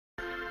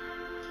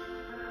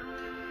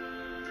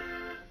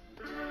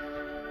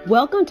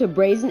Welcome to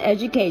Brazen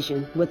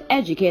Education with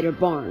Educator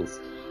Barnes,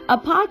 a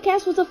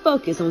podcast with a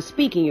focus on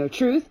speaking your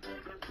truth,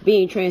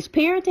 being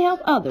transparent to help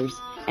others,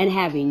 and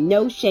having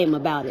no shame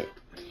about it.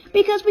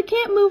 Because we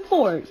can't move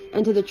forward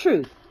until the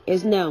truth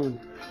is known.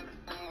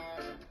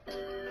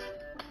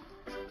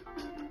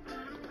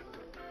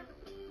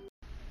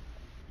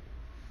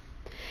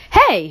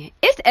 Hey,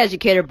 it's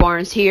Educator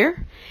Barnes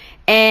here,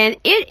 and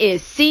it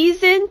is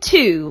season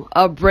 2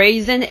 of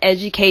Brazen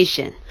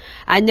Education.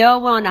 I know I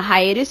went on a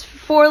hiatus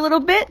for a little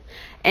bit,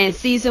 and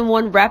season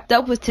 1 wrapped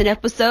up with 10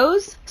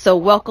 episodes, so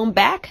welcome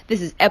back.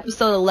 This is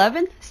episode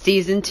 11,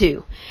 season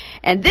 2,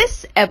 and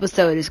this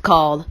episode is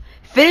called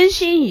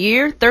Finishing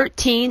Year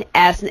 13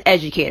 as an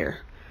Educator.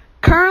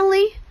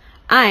 Currently,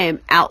 I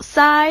am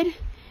outside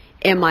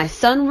in my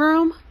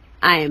sunroom.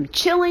 I am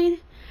chilling.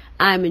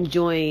 I'm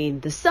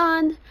enjoying the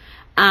sun.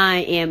 I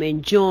am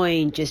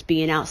enjoying just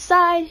being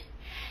outside.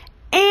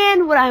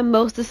 And what I'm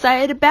most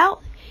excited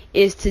about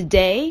is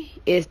today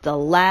is the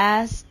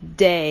last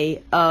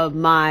day of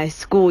my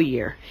school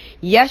year.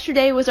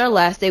 Yesterday was our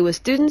last day with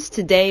students.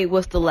 Today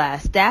was the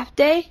last staff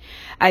day.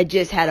 I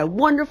just had a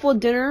wonderful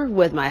dinner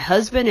with my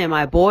husband and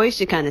my boys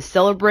to kind of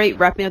celebrate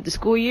wrapping up the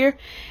school year.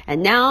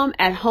 And now I'm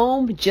at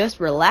home just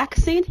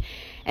relaxing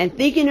and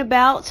thinking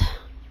about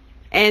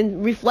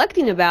and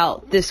reflecting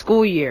about this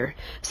school year.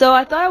 So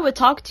I thought I would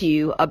talk to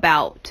you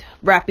about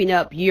wrapping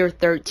up year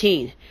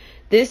 13.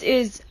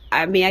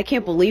 I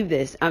can't believe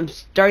this. I'm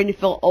starting to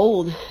feel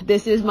old.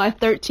 This is my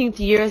 13th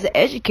year as an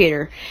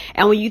educator.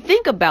 And when you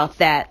think about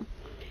that,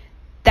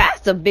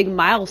 that's a big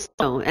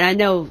milestone. And I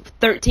know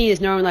 13 is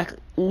normally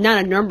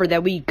not a number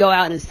that we go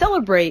out and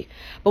celebrate.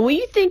 But when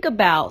you think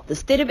about the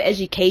state of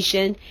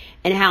education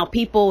and how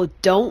people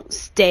don't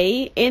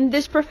stay in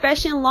this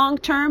profession long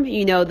term,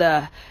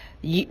 the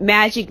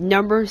magic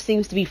number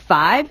seems to be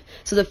 5.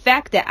 So the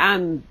fact that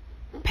I'm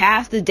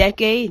past the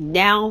decade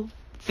now,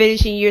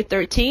 finishing year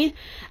 13,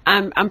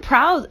 I'm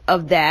proud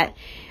of that,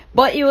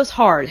 but it was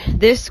hard.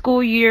 This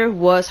school year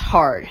was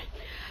hard.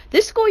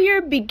 This school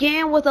year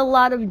began with a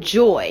lot of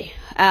joy.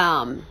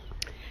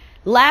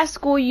 Last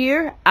school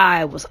year,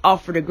 I was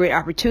offered a great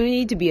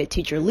opportunity to be a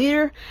teacher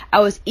leader. I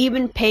was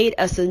even paid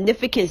a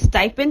significant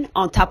stipend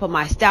on top of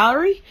my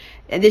salary,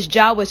 and this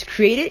job was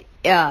created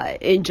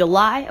in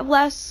July of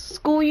last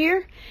school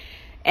year.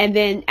 And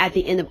then at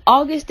the end of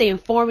August, they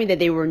informed me that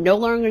they were no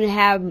longer going to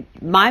have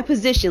my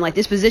position, like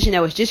this position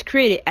that was just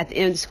created at the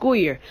end of the school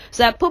year.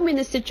 So that put me in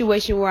a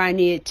situation where I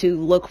needed to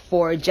look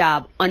for a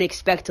job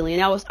unexpectedly.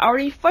 And I was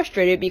already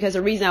frustrated because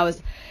the reason I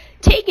was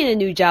taking a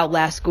new job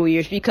last school year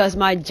is because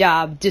my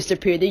job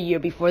disappeared the year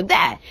before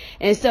that.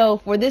 And so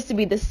for this to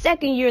be the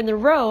second year in a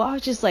row, I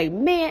was just like,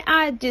 man,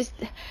 I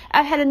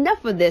had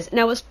enough of this. And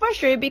I was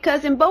frustrated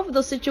because in both of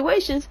those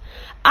situations,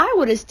 I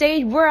would have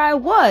stayed where I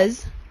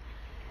was.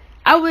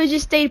 I would have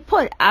just stayed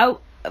put.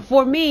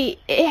 For me,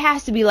 it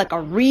has to be like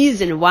a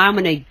reason why I'm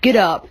going to get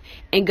up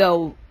and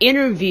go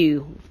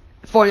interview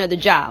for another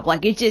job.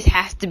 Like, it just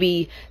has to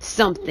be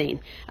something.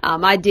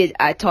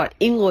 I taught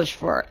English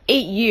for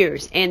 8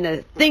 years, and the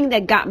thing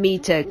that got me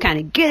to kind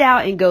of get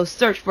out and go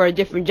search for a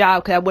different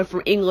job, because I went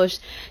from English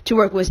to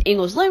work with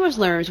English language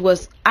learners,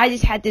 was I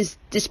just had this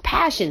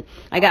passion.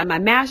 I got my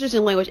master's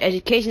in language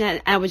education,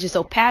 and I was just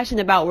so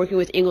passionate about working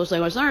with English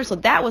language learners. So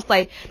that was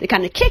like the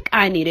kind of kick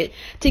I needed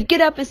to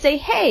get up and say,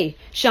 hey,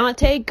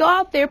 Shantae, go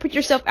out there, put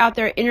yourself out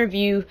there,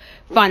 interview,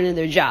 find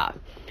another job.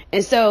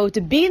 And so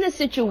to be in a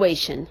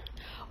situation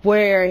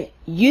where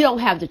you don't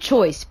have the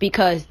choice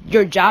because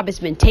your job has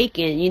been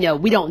taken,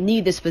 we don't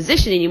need this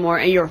position anymore,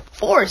 and you're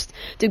forced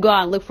to go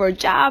out and look for a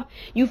job,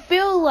 you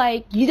feel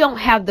like you don't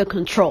have the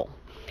control.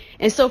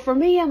 And so for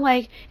me, I'm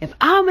like, if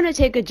I'm going to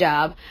take a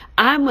job,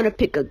 I'm going to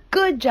pick a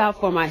good job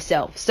for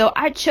myself. So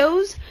I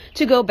chose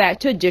to go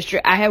back to a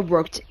district I had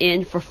worked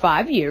in for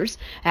 5 years.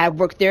 I had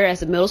worked there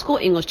as a middle school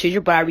English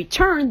teacher, but I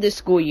returned this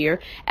school year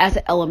as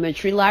an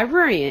elementary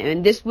librarian.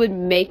 And this would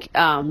make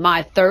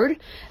my 3rd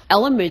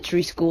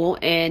elementary school,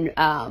 and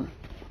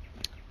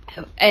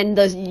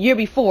the year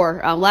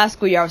before, last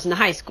school year, I was in the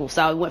high school.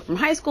 So I went from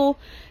high school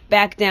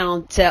back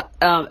down to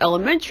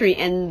elementary.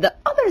 And the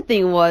other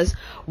thing was,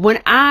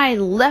 when I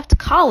left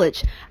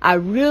college, I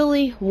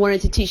really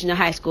wanted to teach in the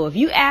high school. If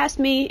you asked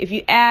me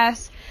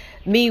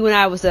when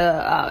I was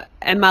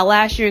in my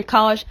last year in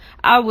college,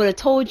 I would have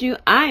told you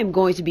I am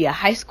going to be a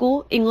high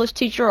school English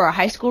teacher or a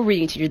high school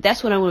reading teacher.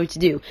 That's what I wanted to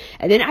do.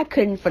 And then I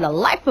couldn't, for the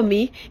life of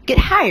me, get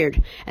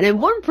hired. And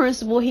then one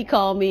principal, he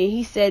called me.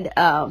 He said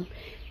and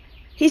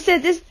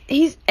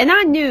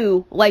I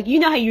knew,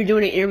 how you're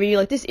doing an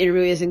interview, this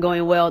interview isn't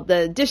going well.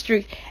 The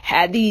district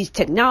had these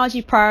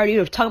technology priorities,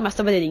 or talking about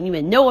something I didn't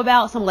even know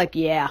about. So I'm like,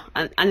 yeah,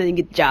 I didn't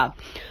get the job.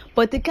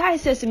 But the guy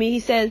says to me,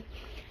 he said,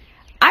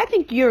 I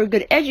think you're a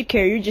good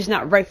educator. You're just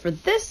not right for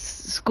this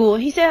school.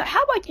 He said,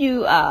 how about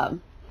you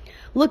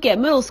look at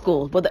middle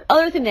school. But the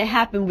other thing that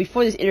happened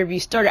before this interview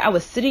started, I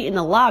was sitting in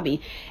the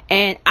lobby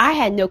and I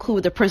had no clue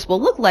what the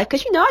principal looked like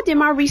because, I did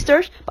my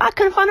research, but I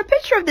couldn't find a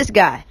picture of this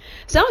guy.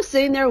 So I'm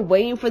sitting there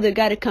waiting for the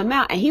guy to come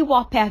out, and he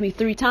walked past me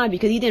 3 times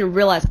because he didn't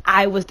realize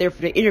I was there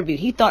for the interview.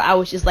 He thought I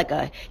was just like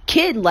a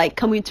kid, like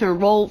coming to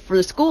enroll for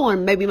the school,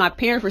 and maybe my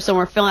parents were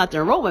somewhere filling out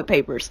their enrollment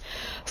papers.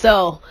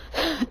 So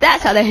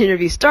that's how that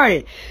interview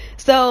started.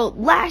 So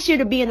last year,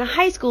 to be in a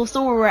high school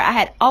somewhere where I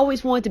had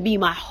always wanted to be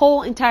my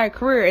whole entire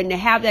career, and to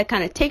have that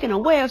kind of taken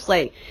away, I was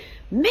like,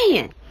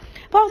 man.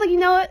 But I was like, you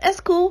know what? That's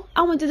cool.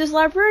 I want to do this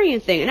librarian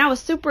thing. And I was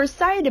super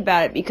excited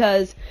about it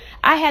because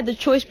I had the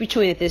choice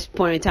between, at this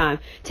point in time,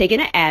 taking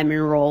an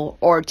admin role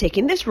or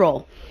taking this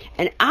role.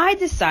 And I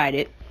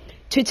decided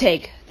to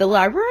take the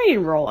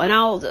librarian role, and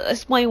I'll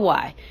explain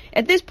why.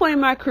 At this point in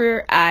my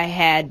career, I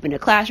had been a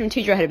classroom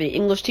teacher. I had been an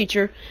English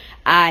teacher.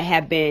 I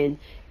have been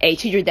a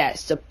teacher that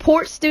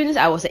supports students.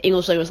 I was an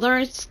English language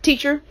learning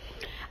teacher.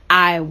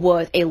 I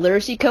was a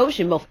literacy coach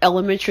in both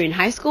elementary and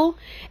high school.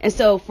 And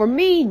so for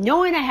me,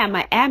 knowing I had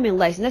my admin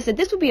license, I said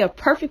this would be a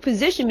perfect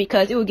position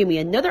because it would give me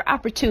another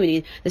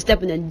opportunity to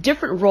step in a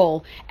different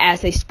role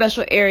as a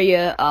special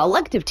area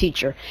elective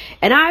teacher.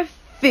 And I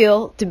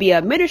feel to be an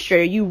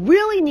administrator, you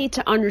really need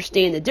to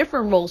understand the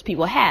different roles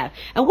people have.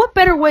 And what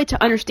better way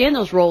to understand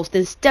those roles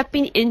than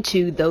stepping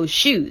into those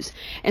shoes?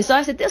 And so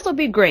I said, this will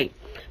be great.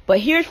 But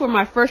here's where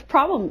my first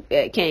problem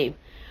came.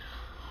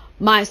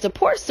 My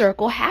support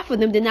circle, half of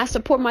them did not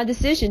support my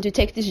decision to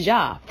take this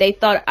job. They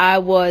thought I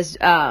was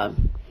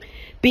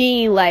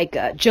being like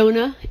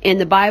Jonah in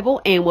the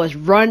Bible and was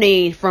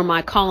running from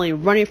my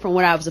calling, running from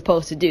what I was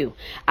supposed to do.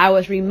 I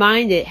was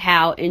reminded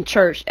how in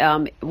church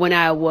when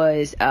I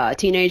was a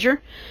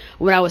teenager,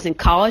 when I was in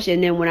college,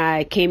 and then when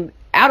I came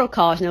out of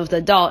college and I was an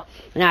adult,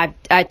 and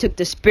I took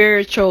the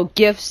spiritual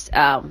gifts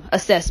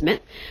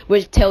assessment,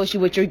 which tells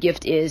you what your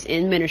gift is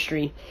in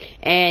ministry.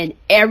 And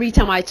every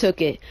time I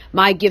took it,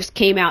 my gifts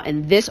came out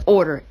in this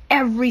order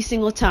every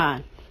single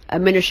time: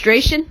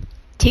 administration,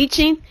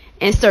 teaching,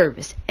 and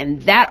service, in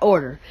that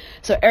order.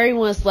 So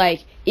everyone's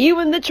like,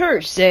 even the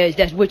church says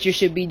that's what you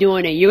should be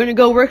doing, and you're going to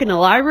go work in the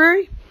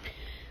library?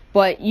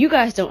 But you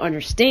guys don't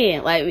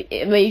understand. Like,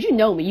 I mean, if you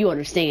know me, you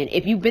understand.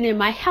 If you've been in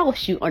my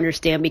house, you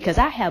understand, because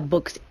I have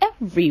books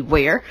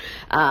everywhere.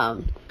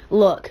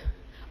 Look,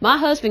 my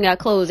husband got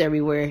clothes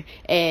everywhere.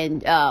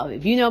 And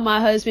if you know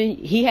my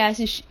husband,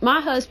 my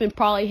husband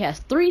probably has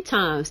 3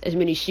 times as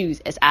many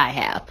shoes as I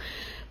have.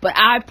 But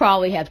I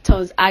probably have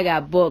tons. I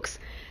got books.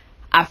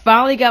 I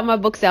finally got my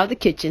books out of the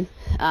kitchen.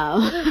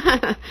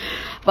 But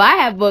I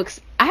have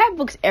books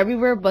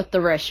everywhere but the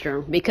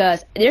restroom,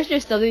 because there's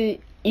just something.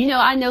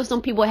 I know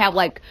some people have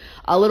like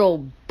a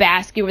little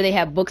basket where they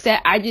have books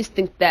at. I just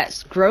think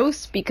that's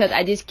gross, because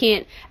I just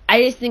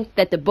think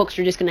that the books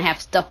are just going to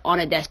have stuff on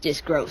it that's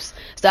just gross.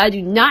 So I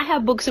do not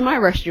have books in my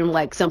restroom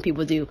like some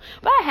people do.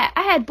 But I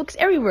had books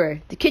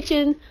everywhere. The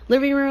kitchen,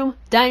 living room,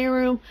 dining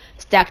room,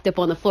 stacked up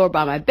on the floor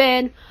by my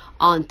bed,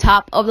 on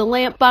top of the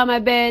lamp by my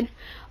bed,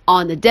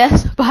 on the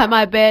desk by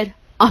my bed,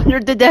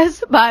 under the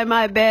desk by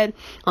my bed,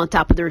 on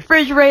top of the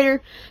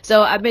refrigerator.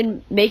 So I've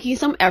been making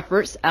some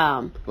efforts.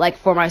 Like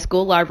for my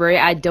school library,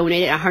 I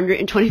donated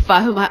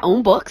 125 of my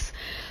own books.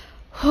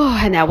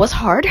 And that was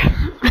hard.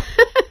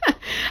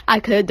 I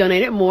could have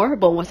donated more,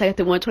 but once I got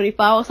to 125,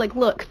 I was like,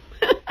 look,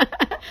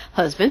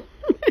 husband,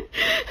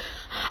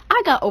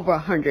 I got over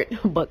 100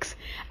 books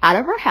out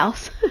of her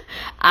house.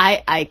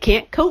 I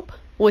can't cope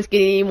with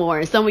getting any more.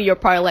 And some of you are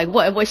probably like,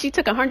 what? She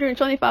took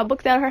 125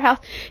 books out of her house?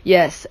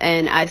 Yes,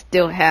 and I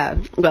still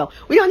have. Well,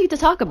 we don't need to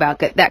talk about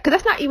that, because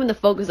that's not even the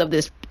focus of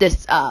this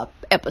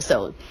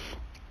episode.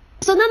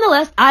 So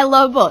nonetheless, I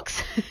love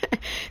books.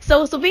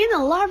 So being in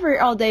the library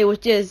all day was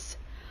just,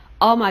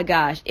 oh my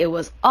gosh, it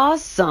was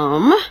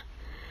awesome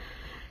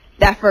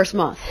that first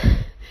month.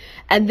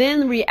 And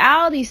then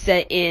reality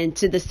set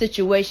into the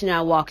situation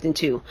I walked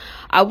into.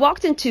 I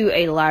walked into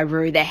a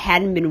library that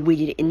hadn't been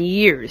weeded in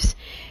years.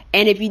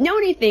 And if you know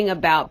anything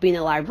about being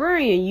a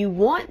librarian, you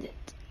want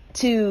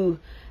to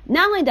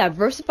not only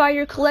diversify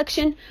your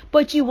collection,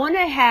 but you want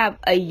to have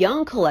a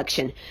young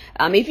collection.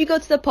 If you go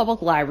to the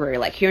public library,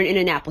 like here in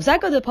Indianapolis, I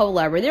go to the public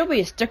library, there'll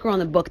be a sticker on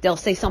the book. They'll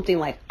say something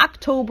like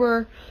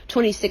October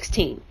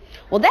 2016.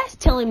 Well, that's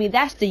telling me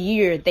that's the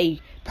year they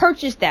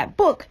purchased that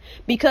book,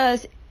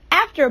 because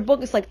after a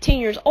book is like 10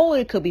 years old,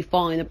 it could be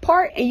falling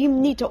apart and you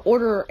need to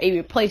order a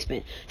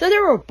replacement. So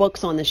there were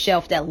books on the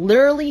shelf that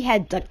literally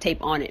had duct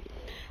tape on it.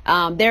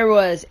 There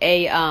was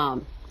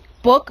a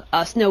book,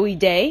 A Snowy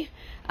Day,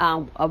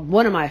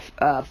 one of my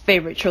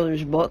favorite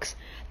children's books.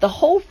 The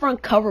whole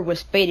front cover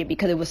was faded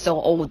because it was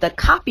so old. The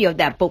copy of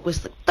that book was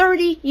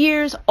 30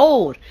 years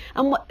old.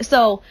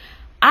 So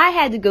I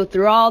had to go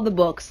through all the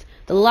books.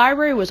 The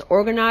library was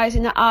organized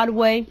in an odd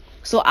way.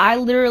 So I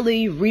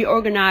literally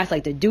reorganized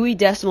like the Dewey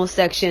Decimal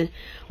section,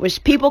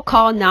 which people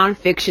call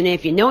nonfiction. And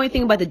if you know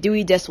anything about the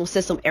Dewey Decimal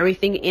System,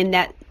 everything in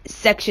that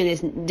section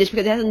is, just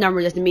because it has a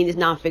number doesn't mean it's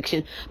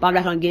nonfiction. But I'm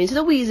not going to get into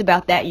the weeds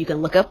about that. You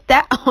can look up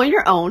that on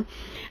your own.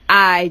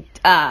 I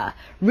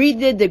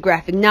redid the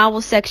graphic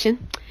novel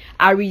section.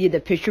 I redid the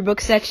picture book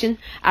section.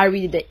 I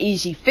redid the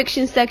easy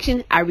fiction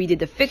section. I redid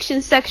the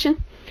fiction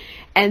section.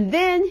 And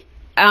then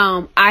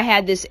I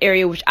had this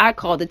area which I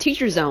called the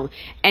teacher zone,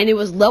 and it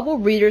was level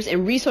readers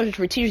and resources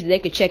for teachers that they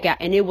could check out,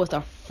 and it was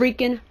a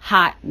freaking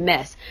hot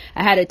mess.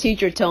 I had a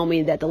teacher tell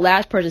me that the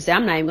last person said,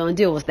 I'm not even going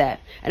to deal with that.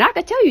 And I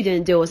could tell you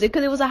didn't deal with it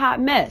because it was a hot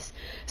mess.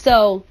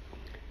 So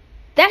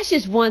that's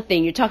just one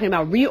thing. You're talking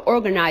about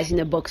reorganizing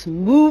the books,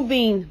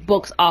 moving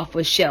books off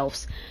of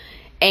shelves,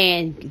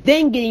 and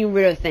then getting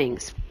rid of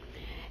things.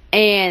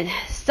 And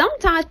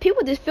sometimes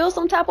people just feel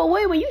some type of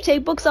way when you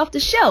take books off the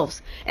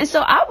shelves. And so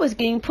I was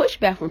getting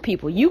pushback from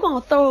people. You going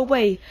to throw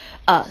away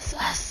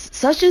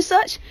such and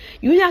such?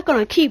 You're not going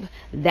to keep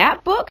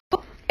that book?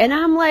 And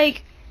I'm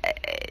like,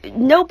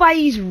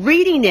 nobody's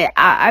reading it.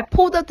 I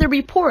pulled up the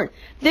report.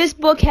 This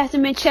book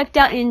hasn't been checked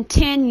out in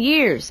 10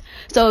 years.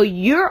 So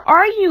you're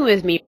arguing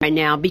with me right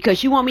now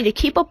because you want me to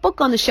keep a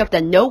book on the shelf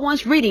that no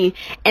one's reading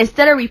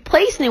instead of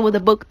replacing it with a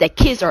book that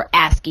kids are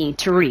asking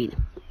to read.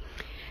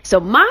 So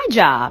my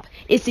job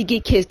is to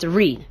get kids to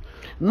read.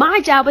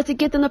 My job is to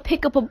get them to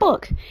pick up a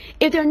book.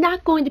 If they're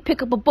not going to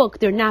pick up a book,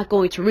 they're not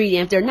going to read.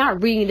 And if they're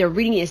not reading, their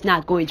reading is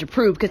not going to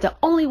improve, because the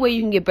only way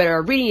you can get better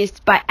at reading is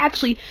by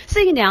actually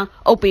sitting down,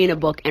 opening a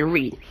book, and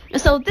read.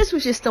 And so this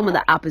was just some of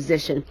the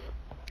opposition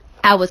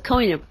I was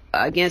coming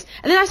against.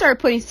 And then I started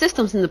putting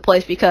systems into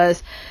place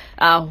because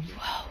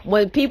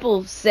when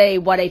people say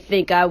what they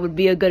think I would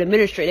be a good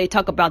administrator, they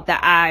talk about that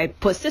I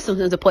put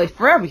systems into place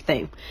for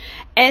everything.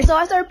 And so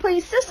I started putting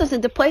systems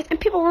into place, and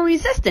people were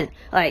resistant.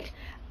 Like,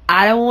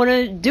 I don't want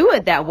to do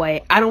it that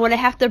way. I don't want to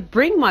have to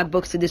bring my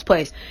books to this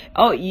place.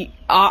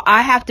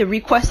 I have to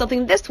request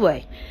something this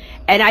way.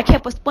 And I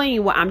kept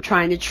explaining what I'm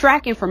trying to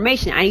track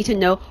information. I need to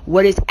know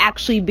what is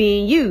actually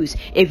being used.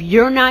 If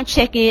you're not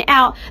checking it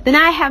out, then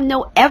I have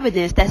no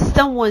evidence that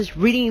someone's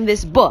reading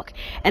this book.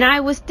 And I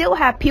would still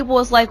have people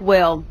was like,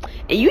 well,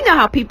 you know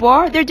how people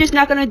are. They're just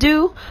not going to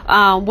do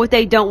what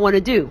they don't want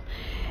to do.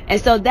 And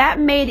so that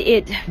made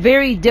it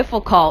very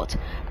difficult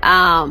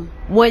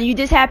when you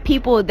just have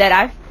people that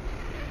I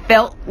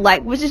felt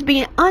like was just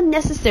being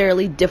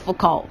unnecessarily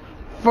difficult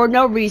for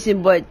no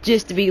reason but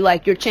just to be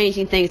like, you're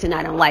changing things and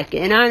I don't like it.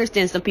 And I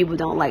understand some people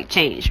don't like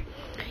change.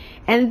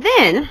 And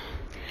then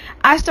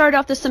I started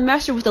off the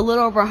semester with a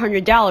little over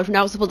 $100 when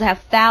I was supposed to have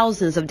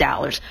thousands of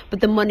dollars,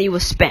 but the money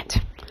was spent.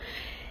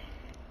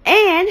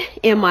 And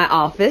in my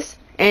office,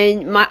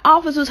 and my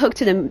office was hooked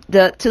to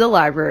the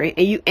library,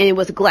 and it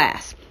was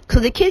glass. So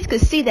the kids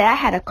could see that I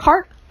had a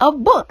cart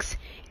of books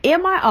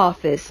in my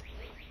office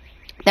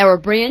that were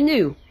brand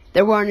new,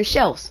 that were on the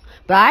shelves.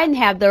 But I didn't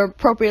have the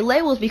appropriate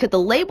labels because the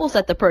labels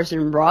that the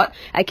person brought,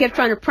 I kept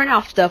trying to print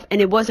off stuff and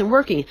it wasn't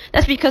working.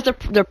 That's because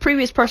the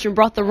previous person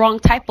brought the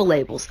wrong type of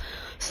labels.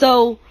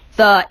 So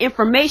the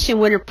information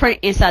wouldn't print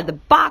inside the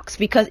box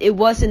because it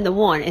wasn't the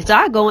one. And so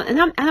I go in,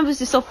 and I was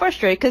just so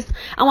frustrated because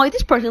I'm like,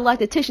 this person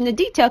liked attention to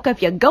detail, because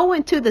if you go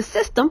into the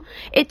system,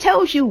 it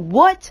tells you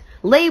what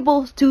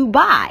labels to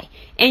buy,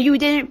 and you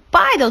didn't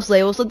buy those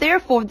labels. So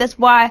therefore, that's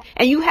why,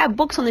 and you have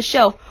books on the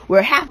shelf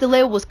where half the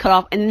label was cut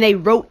off and then they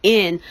wrote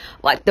in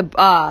like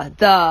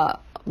the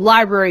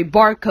library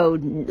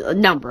barcode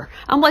number.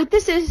 I'm like,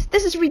 this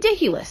is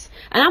ridiculous.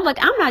 And I'm like,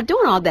 I'm not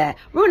doing all that.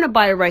 We're going to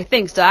buy the right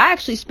thing. So I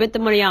actually spent the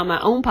money out of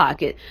my own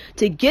pocket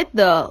to get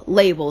the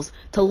labels,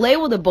 to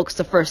label the books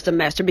the first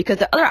semester, because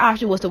the other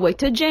option was to wait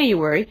till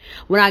January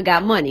when I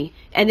got money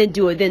and then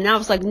do it then. And I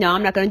was like, no,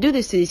 I'm not going to do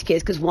this to these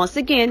kids, because once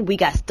again, we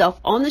got stuff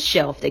on the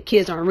shelf that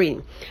kids aren't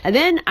reading. And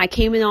then I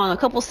came in on a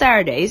couple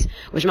Saturdays,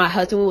 which my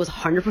husband was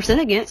 100%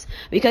 against,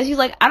 because he's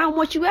like, I don't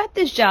want you at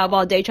this job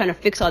all day trying to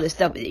fix all this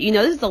stuff. You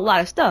know, this is a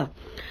lot of stuff.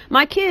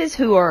 My kids,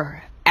 who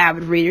are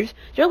avid readers,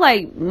 they're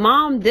like,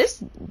 Mom,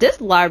 this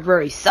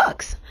library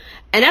sucks.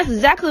 And that's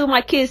exactly what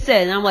my kids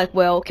said. And I'm like,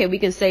 well, okay, we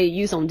can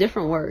use some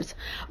different words.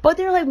 But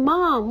they're like,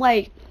 Mom,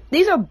 like,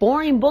 these are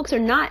boring books,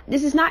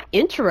 this is not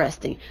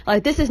interesting.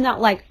 Like, this is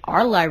not like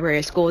our library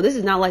at school. This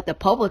is not like the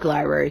public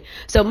library.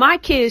 So my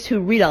kids,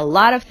 who read a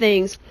lot of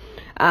things,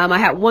 I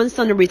have one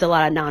son that reads a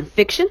lot of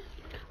nonfiction.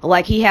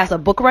 Like, he has a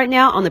book right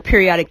now on the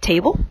periodic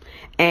table,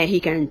 and he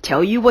can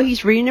tell you what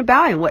he's reading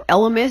about and what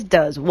elements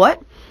does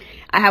what.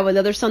 I have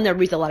another son that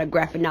reads a lot of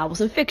graphic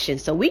novels and fiction.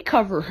 So we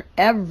cover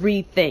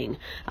everything.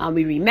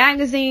 We read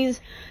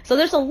magazines. So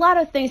there's a lot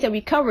of things that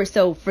we cover.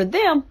 So for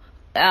them,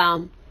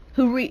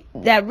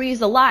 that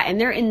reads a lot, and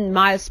they're in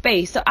my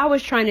space. So I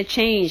was trying to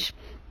change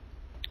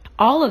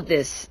all of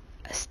this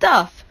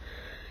stuff.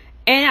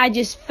 And I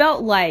just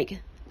felt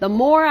like the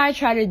more I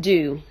try to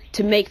do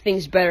to make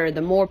things better,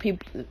 the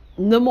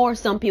more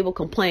some people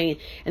complain,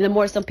 and the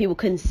more some people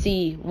couldn't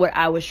see what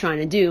I was trying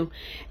to do.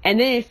 And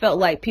then it felt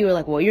like people were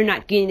like, well, you're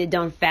not getting it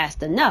done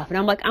fast enough. And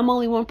I'm like, I'm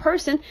only one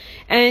person,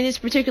 and in this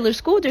particular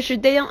school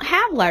district, they don't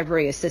have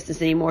library assistants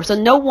anymore, so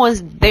no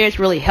one's there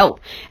to really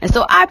help. And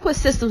so I put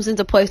systems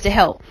into place to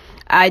help.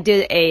 I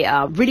did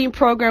a reading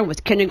program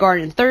with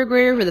kindergarten and third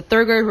graders, where the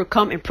third graders would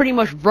come and pretty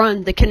much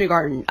run the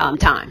kindergarten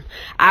time.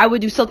 I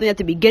would do something at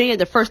the beginning of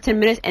the first 10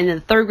 minutes, and then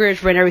the third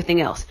graders ran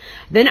everything else.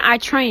 Then I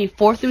trained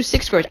 4th through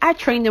 6th graders. I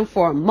trained them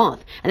for a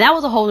month, and that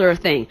was a whole other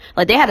thing.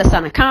 Like, they had to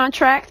sign a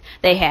contract,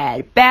 they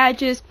had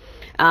badges,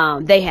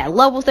 they had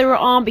levels they were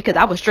on, because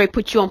I would straight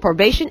put you on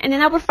probation, and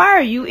then I would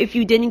fire you if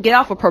you didn't get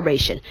off of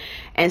probation.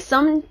 And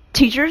some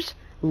teachers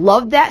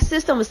loved that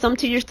system, and some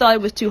teachers thought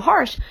it was too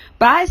harsh.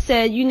 But I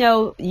said,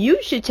 you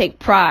should take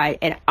pride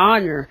and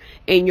honor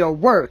in your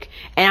work,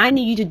 and I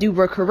need you to do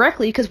work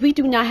correctly, because we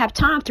do not have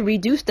time to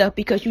redo stuff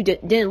because you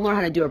didn't learn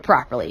how to do it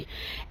properly.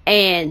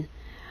 And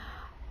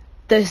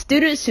the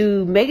students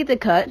who made the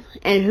cut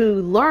and who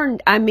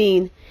learned, I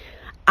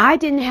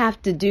didn't have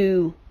to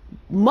do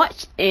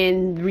much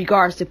in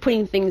regards to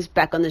putting things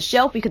back on the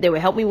shelf, because they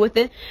would help me with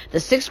it. The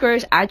 6th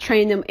graders, I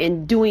trained them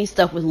in doing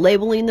stuff with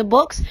labeling the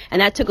books,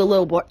 and that took a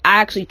little bit.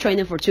 I actually trained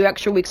them for 2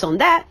 extra weeks on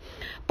that,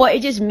 but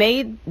it just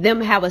made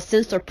them have a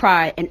sense of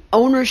pride and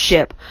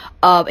ownership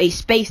of a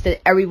space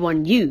that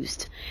everyone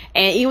used.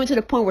 And even to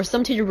the point where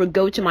some teachers would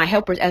go to my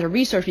helpers as a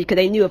resource, because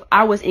they knew if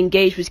I was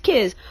engaged with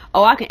kids,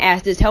 I can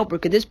ask this helper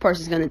because this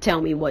person's going to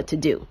tell me what to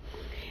do.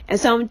 And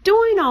so I'm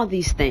doing all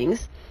these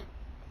things.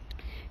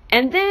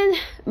 And then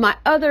my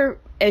other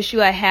issue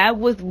I had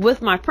was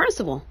with my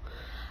principal.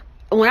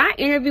 When I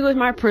interviewed with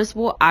my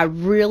principal, I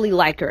really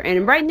like her.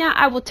 And right now,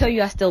 I will tell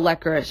you I still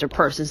like her as a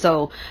person.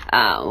 So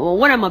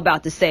what I'm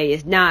about to say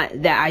is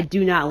not that I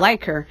do not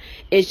like her.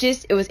 It's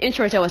just, it was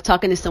interesting. I was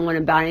talking to someone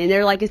about it, and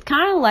they're like, it's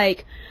kind of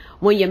like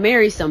when you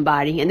marry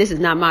somebody, and this is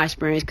not my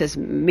experience because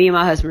me and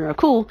my husband are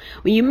cool.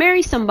 When you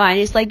marry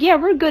somebody, it's like, yeah,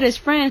 we're good as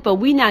friends, but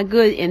we're not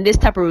good in this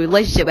type of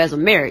relationship as a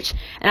marriage.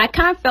 And I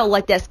kind of felt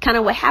like that's kind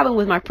of what happened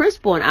with my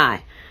principal and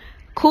I.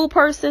 Cool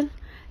person,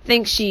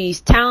 think she's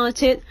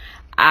talented.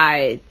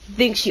 I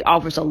think she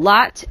offers a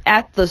lot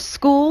at the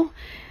school.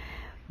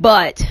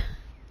 But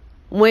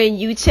when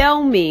you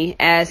tell me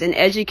as an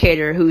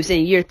educator who's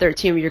in year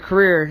 13 of your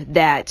career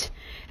that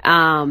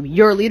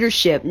your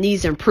leadership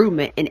needs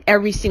improvement in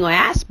every single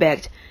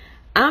aspect,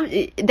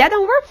 that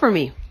don't work for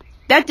me.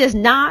 That does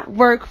not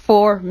work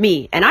for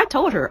me. And I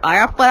told her,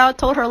 I flat out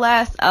told her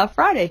last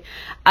Friday,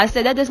 I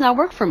said, that does not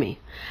work for me.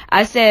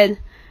 I said,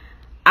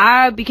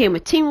 I became a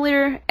team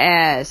leader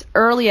as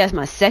early as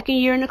my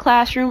 2nd year in the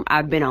classroom.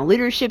 I've been on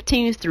leadership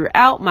teams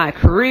throughout my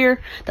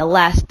career. The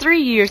last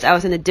 3 years I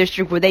was in a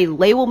district where they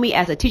labeled me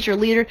as a teacher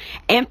leader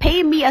and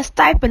paid me a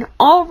stipend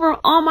over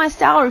on my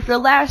salary for the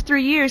last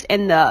 3 years.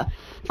 And the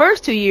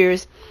first 2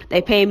 years,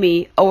 they paid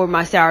me over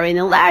my salary. And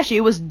then last year,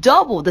 it was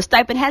double. The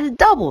stipend had to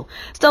double.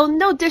 So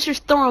no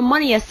district's throwing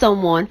money at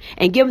someone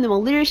and giving them a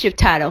leadership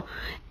title,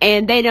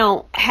 and they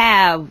don't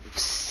have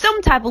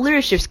some type of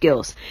leadership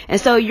skills. And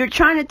so you're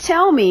trying to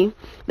tell me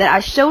that I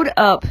showed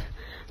up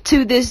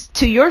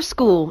to your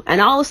school,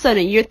 and all of a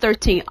sudden, year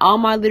 13, all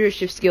my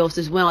leadership skills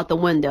just went out the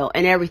window,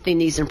 and everything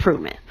needs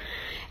improvement.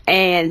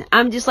 And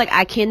I'm just like,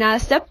 I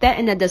cannot accept that,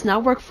 and that does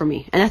not work for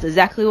me. And that's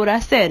exactly what I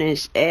said. And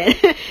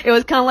it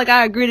was kind of like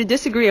I agree to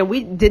disagree, and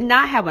we did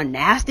not have a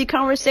nasty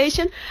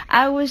conversation.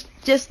 I was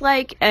just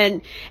like,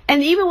 and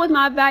even with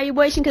my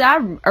evaluation,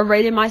 because I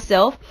rated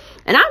myself,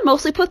 and I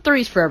mostly put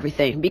 3s for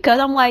everything, because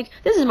I'm like,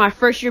 this is my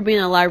first year being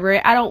in a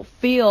library. I don't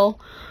feel,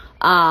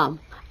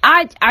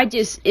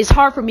 it's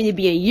hard for me to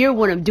be in year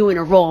 1 of doing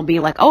a role and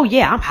being like, oh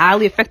yeah, I'm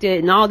highly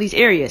affected in all these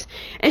areas.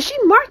 And she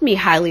marked me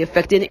highly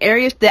affected in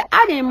areas that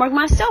I didn't mark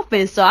myself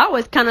in. So I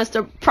was kind of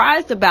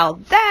surprised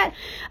about that.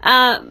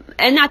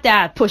 And not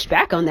that I pushed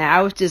back on that.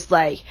 I was just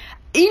like,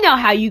 you know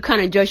how you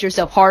kind of judge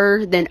yourself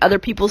harder than other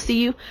people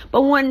see you.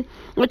 But when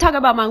we talk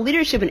about my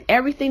leadership and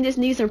everything that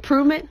needs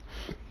improvement,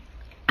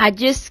 I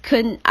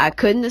couldn't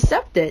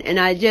accept it.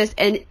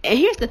 And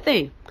here's the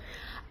thing.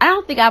 I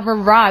don't think I've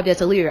arrived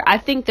as a leader. I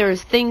think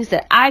there's things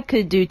that I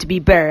could do to be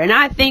better. And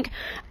I think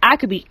I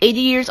could be 80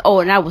 years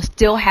old and I will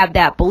still have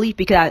that belief,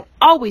 because I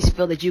always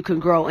feel that you can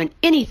grow in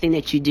anything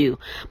that you do.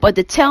 But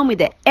to tell me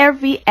that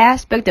every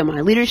aspect of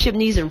my leadership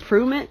needs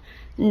improvement,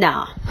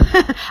 no.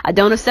 I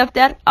don't accept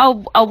that. I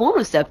won't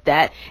accept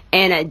that.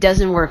 And it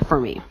doesn't work for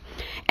me.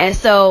 And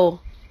so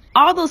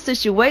all those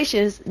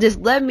situations just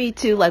led me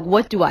to, like,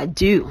 what do I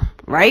do,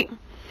 right?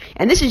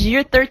 And this is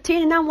year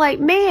 13, and I'm like,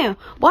 man,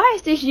 why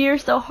is this year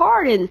so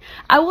hard? And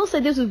I will say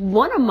this was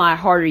one of my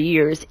harder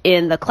years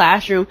in the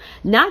classroom.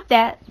 Not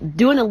that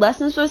doing the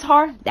lessons was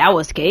hard. That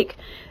was cake.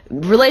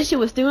 Relationship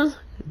with students,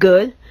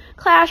 good.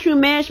 Classroom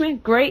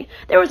management, great.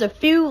 There was a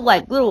few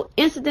like little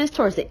incidents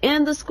towards the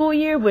end of the school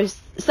year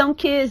with some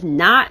kids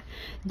not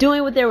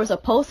doing what they were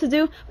supposed to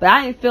do. But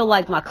I didn't feel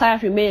like my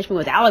classroom management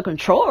was out of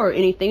control or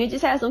anything. It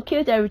just had some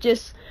kids that were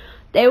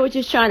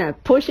just trying to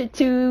push it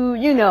to,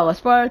 as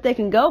far as they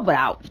can go,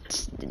 but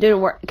it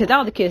didn't work, because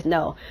all the kids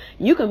know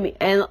you can be,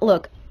 and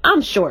look,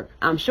 I'm short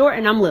and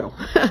I'm little.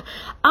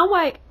 I'm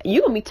like,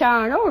 you can be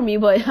towering over me,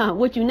 but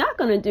what you're not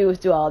going to do is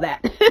do all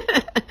that.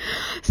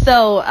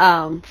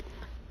 So,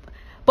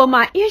 but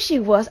my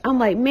issue was, I'm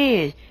like,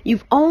 man,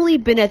 you've only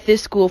been at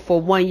this school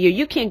for 1 year.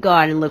 You can't go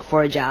out and look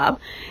for a job.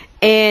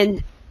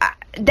 And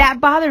that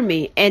bothered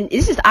me. And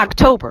this is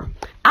October.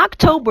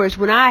 October is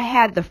when I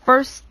had the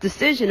first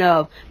decision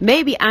of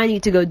maybe I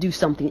need to go do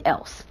something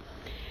else.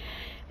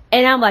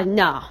 And I'm like,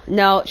 no,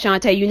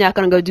 Shantae, you're not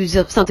going to go do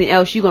something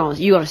else. You're going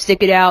to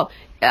stick it out.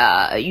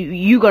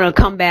 You're going to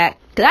come back.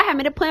 Because I had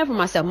made a plan for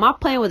myself. My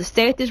plan was to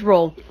stay at this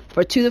role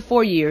for 2 to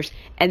 4 years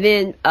and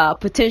then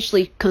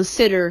potentially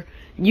consider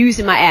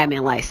using my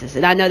admin license.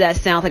 And I know that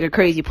sounds like a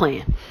crazy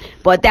plan,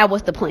 but that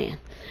was the plan.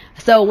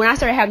 So when I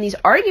started having these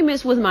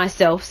arguments with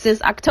myself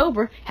since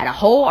October, had a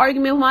whole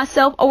argument with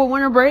myself over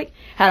winter break,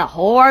 had a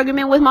whole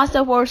argument with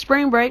myself over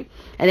spring break.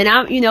 And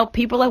then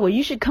people are like, well,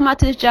 you should come out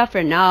to this job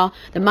fair. No,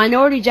 the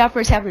minority job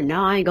fair is happening.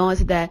 No, I ain't going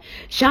to that.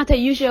 Shantae,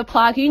 you should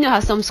apply. You know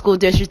how some school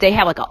districts, they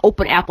have like an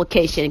open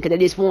application because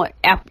they just want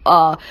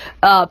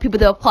people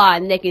to apply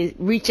and they can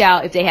reach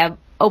out if they have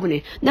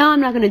opening. No, I'm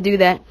not going to do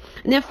that.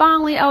 And then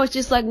finally, I was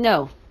just like,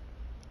 no.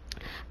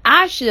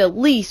 I should at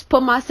least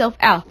put myself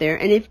out there.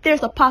 And if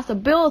there's a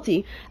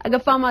possibility, I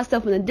could find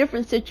myself in a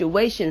different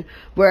situation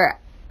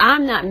where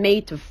I'm not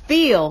made to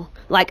feel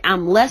like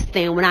I'm less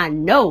than when I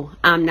know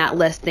I'm not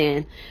less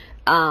than.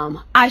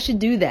 I should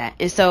do that.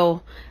 And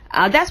so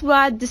that's what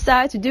I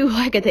decided to do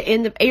like at the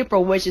end of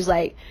April, which is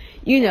like,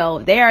 they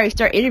already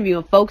start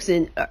interviewing folks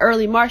in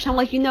early March. I'm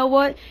like, you know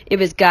what?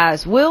 If it's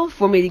God's will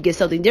for me to get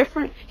something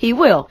different, He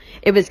will.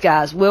 If it's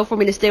God's will for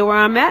me to stay where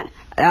I'm at,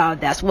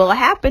 that's what'll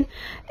happen.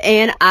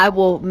 And I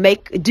will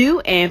make do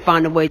and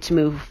find a way to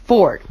move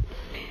forward.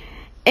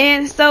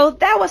 And so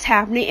that was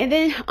happening. And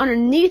then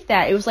underneath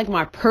that, it was like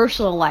my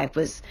personal life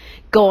was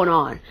going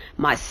on.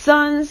 My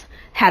sons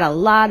had a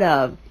lot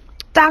of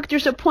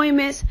doctor's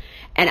appointments,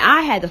 and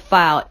I had to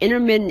file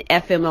intermittent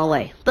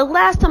FMLA. The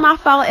last time I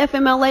filed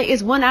FMLA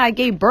is when I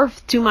gave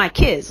birth to my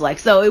kids.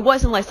 So it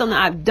wasn't like something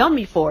I've done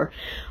before.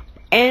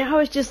 And I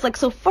was just like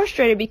so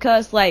frustrated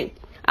because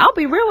I'll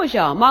be real with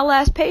y'all. My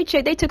last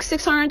paycheck, they took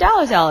 $600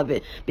 out of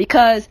it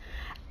because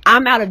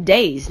I'm out of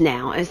days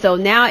now. And so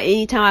now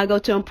anytime I go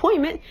to an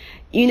appointment,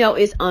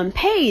 it's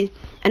unpaid.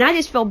 And I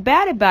just felt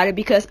bad about it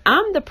because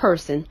I'm the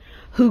person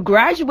who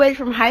graduated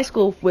from high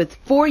school with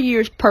 4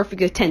 years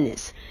perfect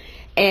attendance.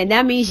 And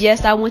that means,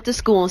 yes, I went to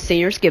school on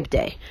senior skip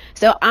day.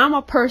 So I'm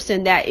a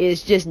person that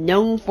is just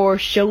known for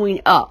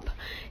showing up.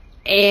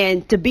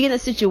 And to be in a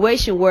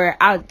situation where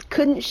I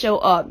couldn't show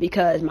up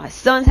because my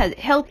son had a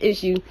health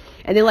issue.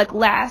 And then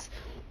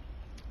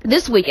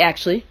this week,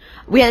 actually,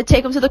 we had to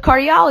take him to the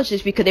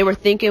cardiologist because they were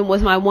thinking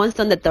with my one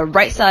son that the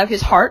right side of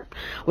his heart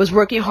was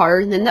working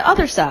harder than the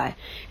other side.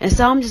 And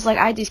so I'm just like,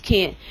 I just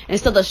can't. And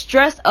so the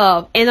stress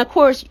and of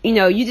course,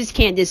 you just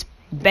can't just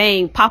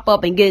pop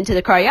up and get into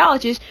the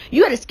cardiologist.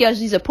 You got to schedule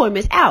these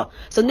appointments out.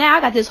 So now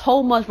I got this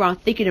whole month where I'm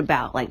thinking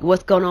about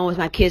what's going on with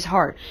my kid's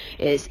heart.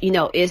 Is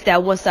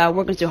that one side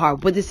working too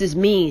hard? What does this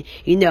mean?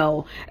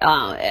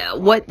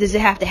 What does it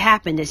have to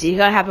happen? Does he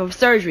gonna have a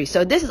surgery?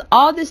 So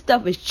all this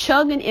stuff is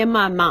chugging in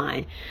my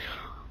mind.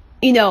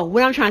 When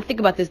I'm trying to think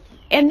about this.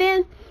 And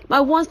then my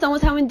one son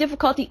was having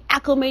difficulty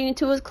acclimating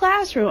to his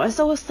classroom. And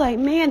so it's like,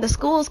 man, the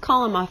school is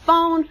calling my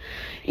phone.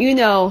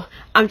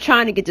 I'm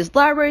trying to get this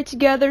library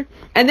together.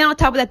 And then on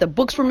top of that, the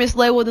books were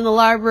mislabeled in the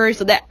library.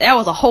 So that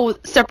was a whole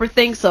separate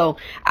thing. So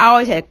I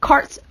always had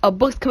carts of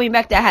books coming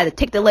back that I had to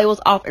take the labels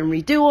off and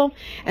redo them.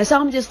 And so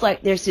I'm just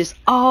like, there's just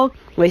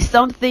always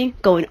something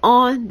going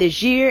on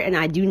this year. And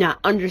I do not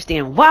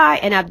understand why.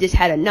 And I've just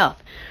had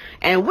enough.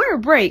 And winter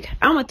break,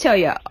 I'm going to tell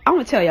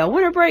y'all,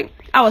 winter break,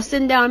 I was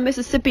sitting down in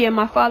Mississippi at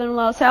my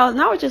father-in-law's house,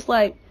 and I was just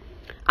like,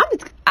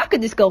 I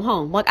could just go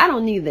home. I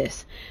don't need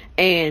this.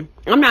 And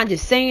I'm not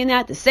just saying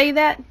that to say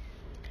that.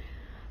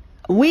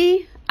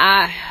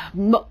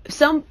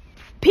 Some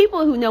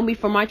people who know me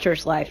from my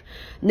church life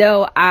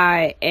know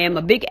I am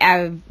a big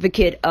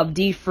advocate of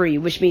D-free,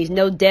 which means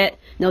no debt,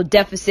 no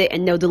deficit,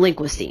 and no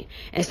delinquency.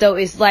 And so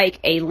it's like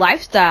a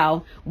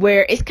lifestyle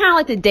where it's kind of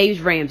like the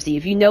Dave Ramsey.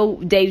 If you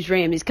know Dave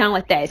Ramsey, it's kind of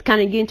like that. It's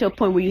kind of getting to a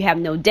point where you have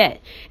no debt.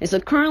 And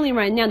so currently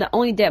right now, the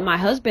only debt my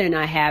husband and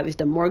I have is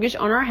the mortgage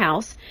on our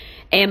house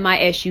and my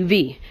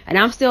SUV. And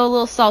I'm still a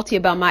little salty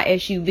about my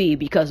SUV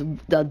because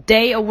the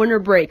day of winter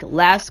break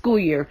last school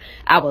year,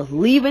 I was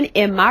leaving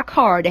in my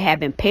car that had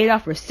been paid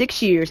off for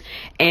 6 years,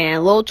 and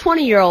a little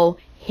 20-year-old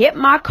hit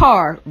my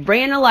car,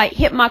 ran a light,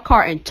 hit my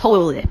car, and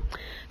totaled it.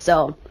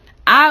 So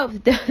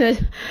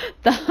the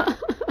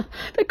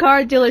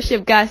car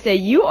dealership guy said,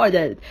 you are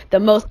the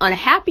most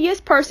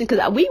unhappiest person,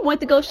 because we went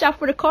to go shop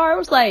for the car. It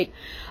was like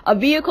a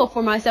vehicle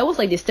for myself. It was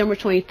like December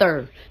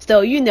 23rd.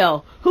 So,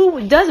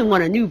 who doesn't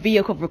want a new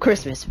vehicle for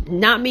Christmas?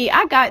 Not me.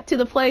 I got to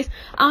the place.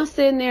 I'm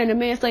sitting there and the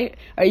man's like,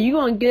 are you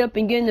going to get up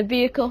and get in the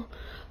vehicle?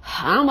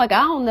 I'm like,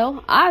 I don't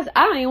know. I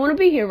don't even want to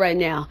be here right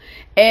now.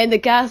 And the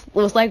guy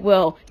was like,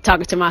 well,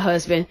 talking to my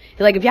husband,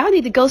 he's like, if y'all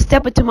need to go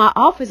step into my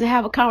office and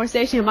have a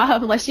conversation, and my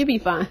husband like, she'll be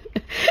fine.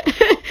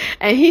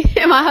 and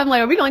my husband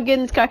like, are we going to get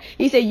in this car?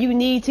 He said, you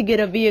need to get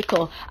a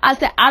vehicle. I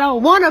said, I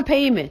don't want a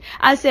payment.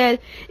 I said,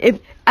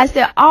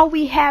 all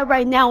we have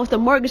right now is the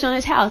mortgage on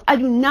this house. I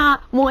do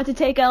not want to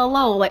take out a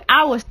loan. Like,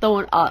 I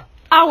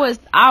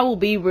will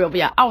be real with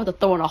y'all. I was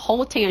throwing a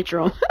whole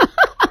tantrum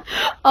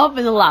up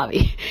in the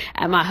lobby.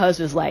 And my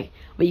husband's like,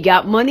 We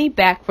got money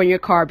back from your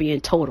car being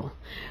totaled.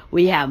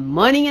 We have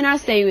money in our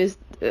savings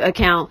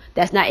account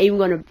that's not even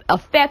going to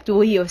affect what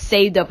we have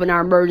saved up in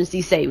our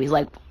emergency savings.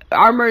 Like,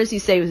 our emergency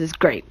savings is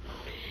great.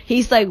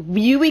 He's like,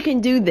 we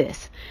can do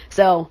this.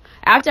 So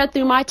after I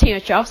threw my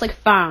tantrum, I was like,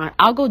 fine,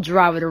 I'll go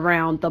drive it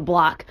around the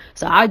block.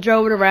 So I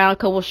drove it around a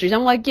couple of streets.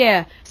 I'm like,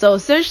 yeah. So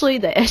essentially,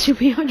 the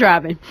SUV I'm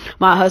driving,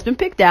 my husband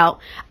picked out.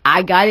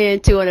 I got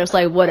into it, and it was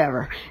like,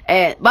 whatever.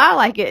 But I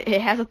like it.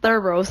 It has a third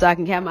row, so I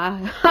can have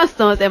my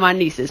sons and my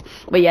nieces.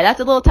 But yeah,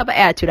 that's a little type of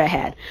attitude I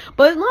had.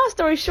 But long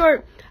story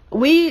short,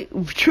 we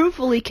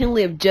truthfully can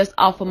live just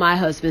off of my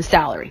husband's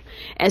salary.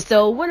 And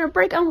so winter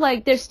break, I'm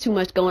like, there's too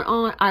much going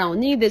on. I don't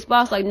need this. But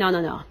I was like,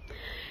 no.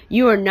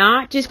 You are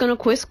not just going to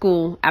quit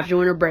school after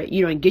winter break.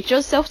 You're going to get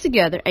yourself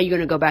together and you're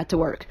going to go back to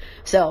work.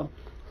 So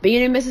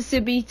being in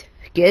Mississippi,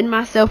 getting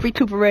myself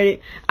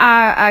recuperated,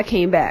 I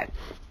came back.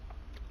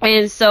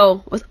 And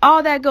so with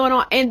all that going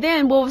on, and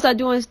then what was I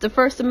doing the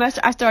first semester?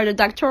 I started a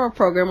doctoral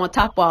program on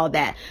top of all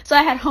that. So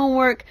I had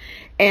homework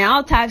and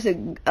all types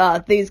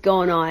of things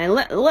going on. And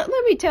let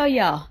me tell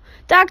y'all,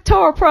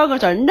 doctoral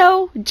programs are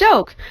no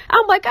joke.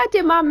 I'm like, I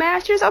did my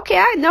master's. Okay,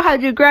 I know how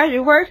to do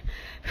graduate work.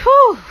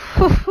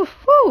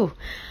 Whew.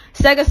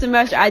 Second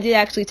semester, I did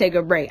actually take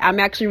a break. I'm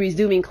actually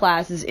resuming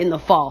classes in the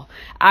fall.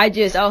 I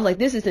was like,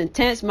 this is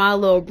intense. My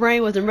little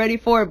brain wasn't ready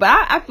for it, but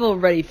I feel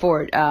ready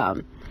for it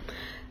in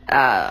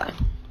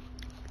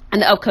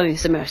the upcoming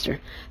semester.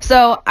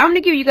 So I'm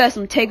going to give you guys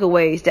some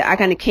takeaways that I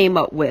kind of came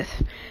up with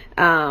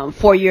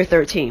for year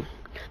 13.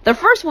 The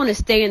first one is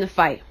stay in the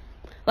fight.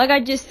 Like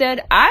I just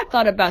said, I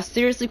thought about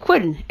seriously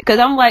quitting because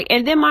I'm like,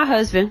 and then my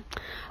husband,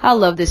 I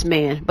love this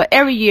man, but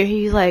every year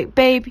he's like,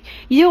 babe,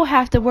 you don't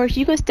have to work.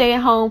 You can stay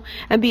at home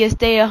and be a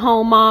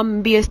stay-at-home mom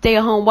and be a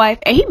stay-at-home wife.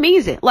 And he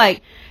means it.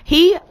 Like,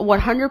 he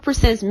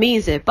 100%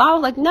 means it. But I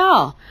was like,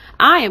 no,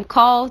 I am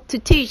called to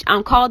teach.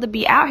 I'm called to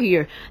be out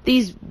here.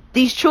 These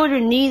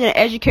children need an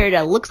educator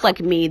that looks like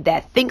me,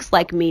 that thinks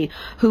like me,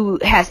 who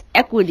has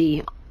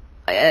equity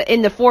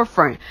in the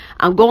forefront.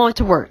 I'm going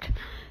to work.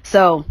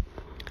 So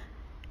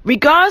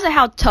regardless of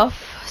how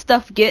tough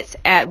stuff gets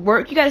at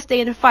work, you got to stay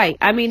in the fight.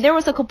 I mean, there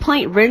was a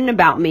complaint written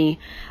about me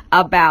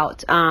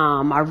about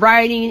my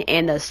writing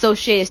and the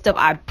associated stuff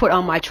I put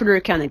on my Twitter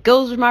account that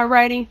goes with my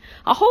writing.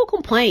 A whole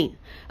complaint.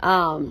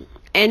 And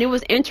it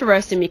was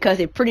interesting because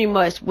it pretty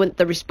much went,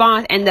 the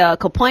response and the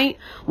complaint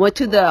went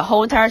to the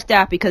whole entire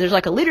staff, because there's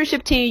like a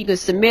leadership team. You can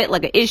submit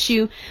like an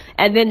issue,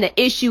 and then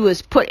the issue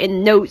is put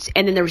in notes,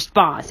 and then the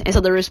response. And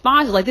so the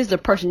response is like, this is a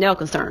personnel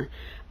concern.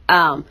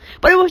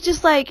 But it was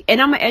just like,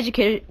 and I'm an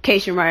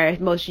education writer, as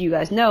most of you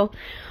guys know.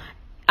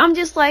 I'm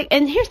just like,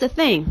 and here's the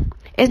thing.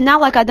 It's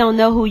not like I don't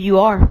know who you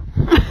are.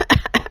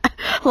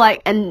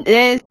 Like, and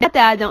it's not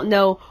that I don't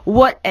know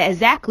what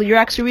exactly you're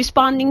actually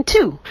responding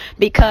to,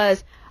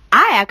 because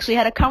I actually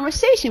had a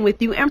conversation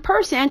with you in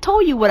person and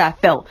told you what I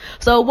felt.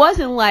 So it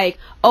wasn't like,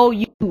 oh,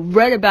 you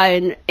read about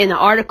it in an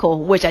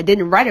article, which I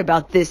didn't write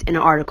about this in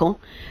an article,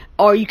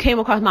 or you came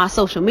across my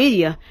social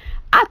media.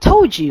 I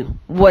told you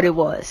what it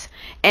was.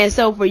 And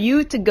so for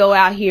you to go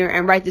out here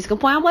and write this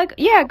complaint, I'm like,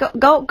 yeah,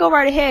 go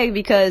right ahead,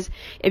 because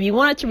if you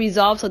wanted to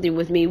resolve something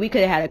with me, we could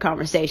have had a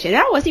conversation.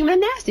 And I wasn't even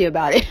nasty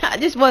about it. I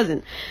just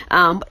wasn't.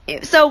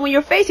 So when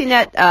you're facing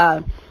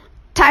that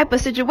type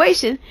of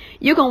situation,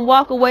 you can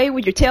walk away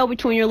with your tail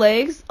between your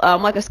legs,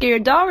 like a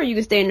scared dog, or you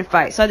can stay in the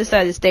fight. So I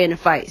decided to stay in the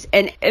fights.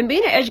 And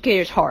being an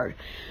educator is hard.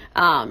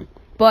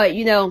 But,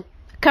 you know,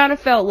 kind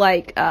of felt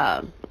like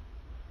that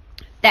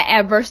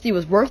adversity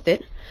was worth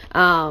it.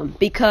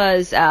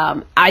 Because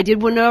I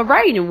did win a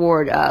writing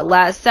award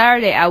last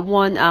Saturday. I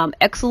won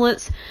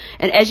Excellence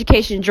in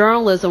Education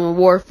Journalism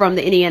Award from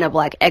the Indiana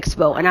Black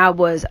Expo, and I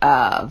was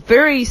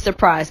very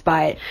surprised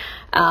by it.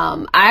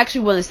 I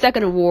actually won the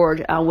second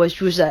award, which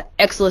was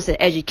Excellence in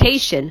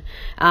Education,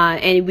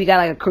 and we got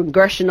like a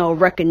congressional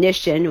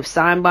recognition. It was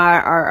signed by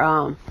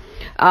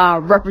our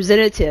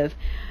representative.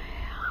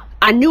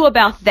 I knew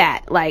about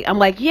that. Like, I'm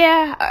like,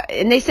 yeah.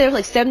 And they said it was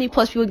like 70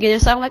 plus people getting it.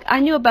 So I'm like, I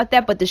knew about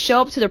that. But to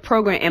show up to the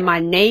program and my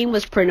name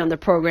was printed on the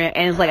program,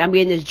 and it's like, I'm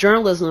getting this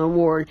journalism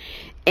award.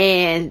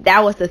 And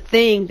that was the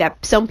thing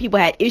that some people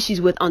had issues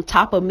with, on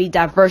top of me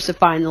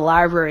diversifying the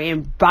library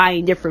and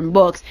buying different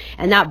books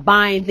and not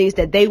buying things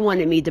that they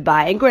wanted me to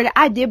buy. And granted,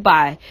 I did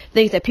buy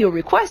things that people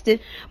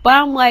requested, but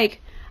I'm like,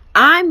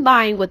 I'm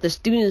buying what the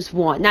students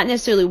want, not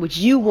necessarily what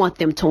you want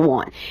them to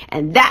want.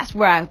 And that's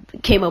where I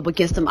came up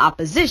against some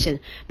opposition,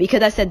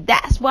 because I said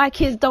that's why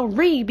kids don't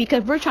read,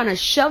 because we're trying to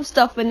shove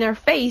stuff in their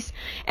face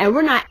and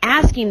we're not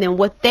asking them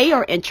what they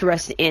are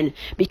interested in,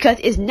 because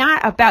it's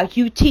not about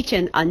you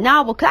teaching a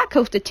novel. Because I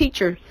coached a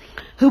teacher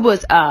who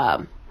was,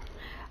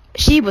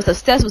 she was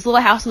obsessed with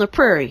Little House on the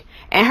Prairie,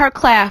 and her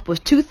class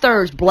was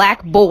 2/3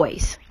 black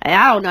boys. And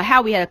I don't know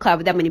how we had a class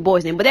with that many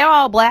boys in, but they're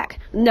all black.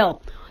 No.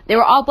 They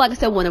were all black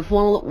except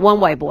one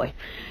white boy.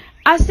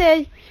 I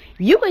said,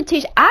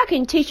 I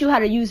can teach you how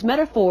to use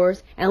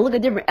metaphors and look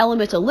at different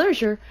elements of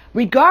literature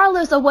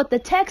regardless of what the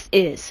text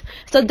is.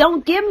 So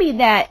don't give me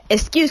that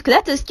excuse, because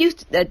that's the excuse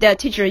that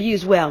teacher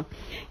used. Well,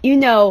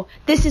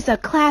 this is a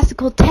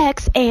classical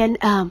text, and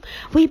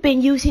we've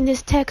been using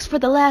this text for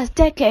the last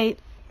decade.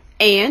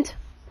 And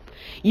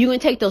you can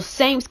take those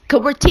same,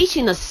 because we're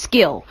teaching a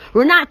skill.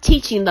 We're not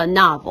teaching the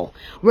novel.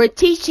 We're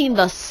teaching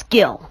the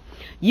skill.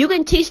 You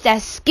can teach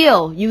that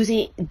skill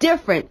using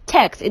different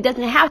texts. It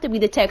doesn't have to be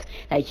the text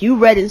that you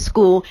read in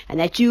school and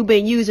that you've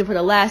been using for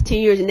the last 10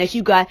 years and that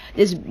you got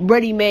this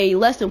ready-made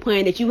lesson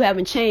plan that you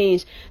haven't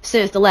changed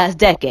since the last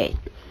decade.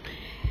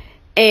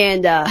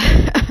 And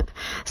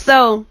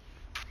so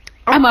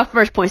that's my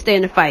first point, stay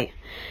in the fight.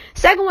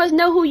 Second was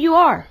know who you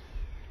are.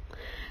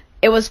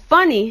 It was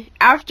funny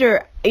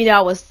after,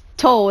 I was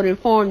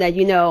informed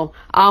that,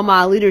 all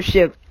my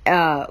leadership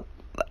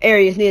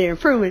areas needed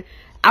improvement.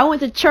 I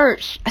went to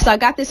church, so I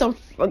got this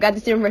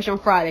information on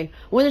Friday.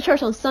 Went to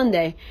church on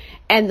Sunday,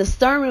 and the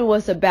sermon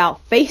was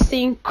about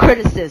facing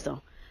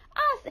criticism.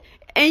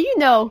 And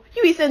you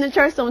be sitting in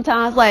church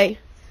sometimes like,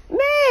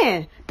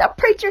 man, the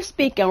preacher's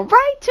speaking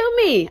right to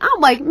me.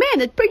 I'm like, man,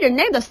 the preacher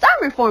named the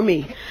sermon for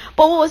me.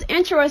 But what was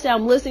interesting,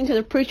 I'm listening to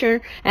the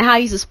preacher and how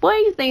he's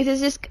explaining things.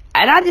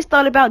 And I just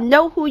thought about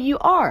know who you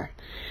are.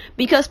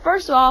 Because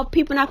first of all,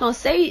 people are not going to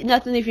say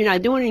nothing if you're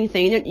not doing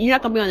anything. You're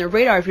not going to be on the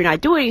radar if you're not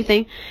doing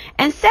anything.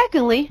 And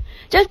secondly,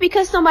 just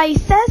because somebody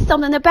says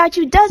something about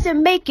you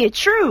doesn't make it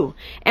true.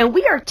 And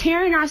we are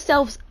tearing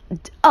ourselves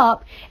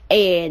up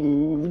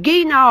and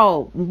getting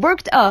all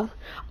worked up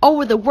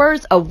over the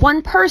words of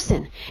one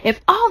person. If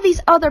all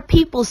these other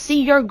people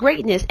see your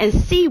greatness and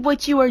see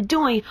what you are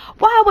doing,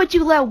 why would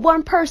you let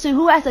one person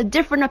who has a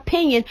different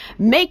opinion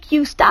make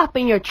you stop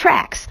in your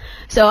tracks?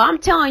 So I'm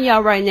telling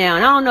y'all right now,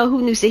 and I don't know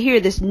who needs to hear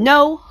this,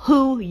 know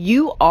who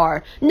you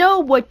are. Know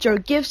what your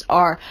gifts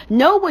are.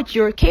 Know what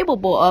you're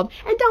capable of.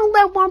 And don't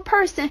let one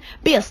person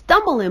be a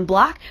stumbling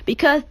block,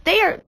 because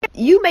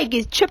you may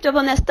get tripped up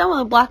on that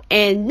stumbling block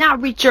and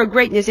not reach your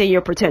greatness and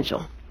your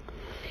potential.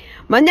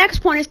 My next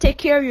point is take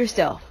care of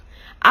yourself.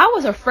 I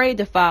was afraid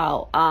to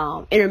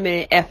file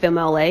intermittent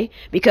FMLA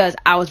because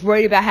I was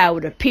worried about how it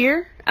would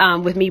appear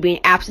with me being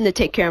absent to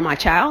take care of my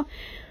child.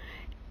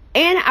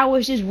 And I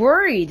was just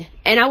worried,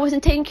 and I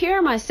wasn't taking care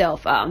of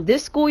myself.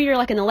 This school year,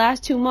 like in the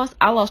last 2 months,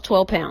 I lost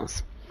 12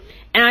 pounds.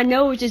 And I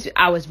know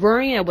I was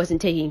worrying. I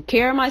wasn't taking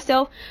care of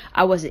myself.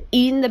 I wasn't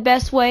eating the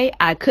best way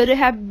I could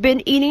have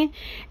been eating.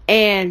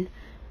 And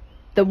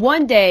the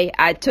one day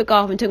I took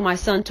off and took my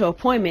son to an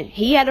appointment,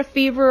 he had a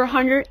fever of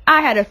 100.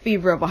 I had a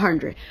fever of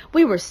 100.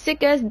 We were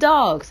sick as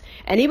dogs.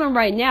 And even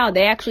right now,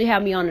 they actually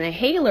have me on an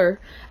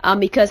inhaler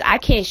because I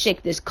can't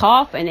shake this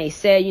cough. And they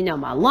said,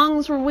 my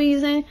lungs were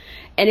wheezing.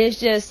 And it's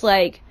just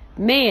like,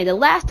 man, the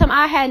last time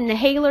I had an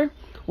inhaler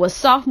was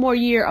sophomore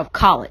year of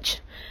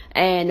college.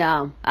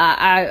 And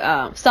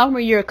sophomore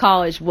year of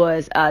college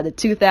was the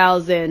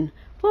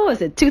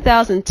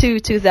 2002,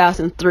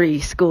 2003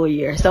 school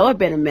year. So it's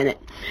been a minute.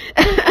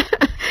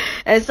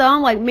 And so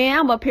I'm like, man,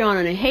 I'm up here on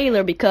an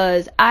inhaler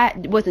because I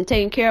wasn't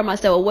taking care of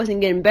myself. I wasn't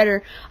getting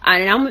better.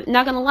 And I'm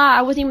not going to lie,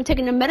 I wasn't even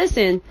taking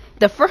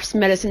the first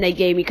medicine they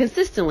gave me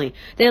consistently.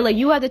 They're like,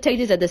 you have to take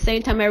this at the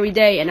same time every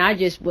day. And I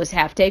just was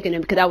half taking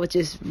it because I was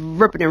just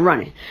ripping and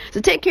running.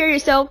 So take care of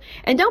yourself,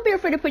 and don't be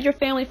afraid to put your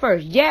family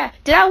first. Yeah,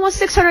 did I want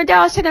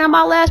 $600 taken out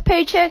my last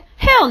paycheck?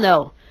 Hell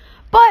no.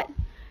 But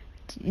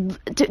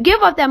to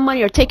give up that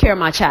money or take care of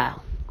my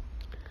child,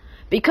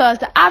 because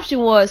the option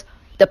was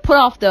to put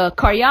off the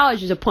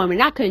cardiologist appointment.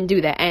 I couldn't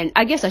do that. And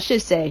I guess I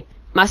should say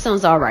my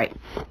son's all right.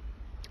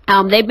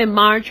 They've been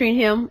monitoring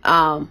him.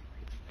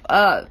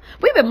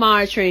 We've been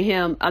monitoring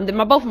him.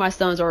 Both of my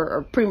sons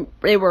were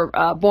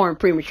born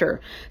premature.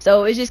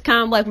 So it's just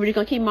kind of like we're just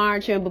going to keep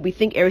monitoring, but we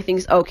think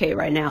everything's okay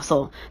right now.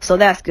 So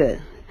that's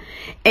good.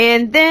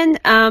 And then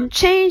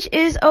change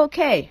is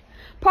okay.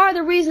 Part of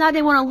the reason I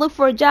didn't want to look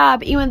for a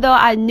job, even though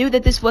I knew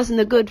that this wasn't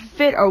a good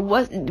fit or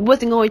wasn't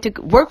going to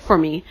work for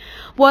me,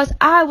 was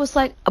I was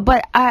like,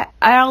 but I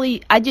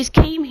just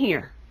came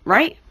here,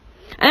 right?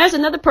 And there's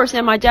another person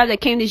at my job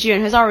that came this year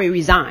and has already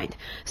resigned.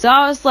 So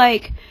I was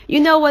like, you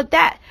know what,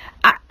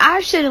 I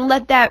shouldn't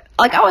let that,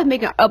 like I was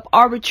making up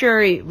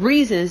arbitrary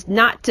reasons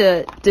not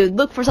to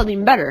look for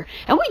something better.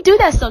 And we do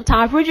that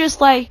sometimes. We're just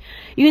like,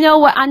 you know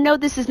what, I know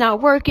this is not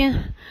working,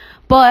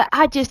 but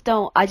I just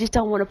don't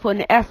want to put in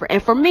the effort.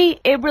 And for me,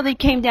 it really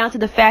came down to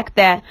the fact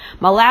that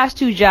my last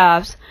 2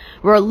 jobs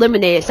were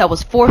eliminated. So I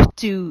was forced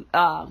to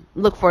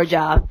look for a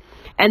job.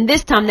 And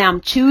this time now I'm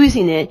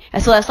choosing it.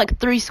 And so that's like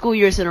 3 school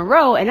years in a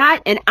row. And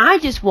I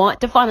just want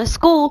to find a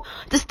school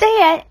to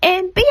stay at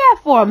and be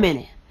at for a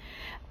minute.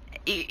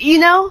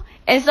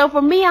 And so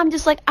for me, I'm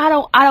just like, I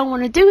don't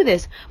want to do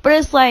this. But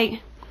it's like,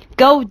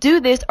 go do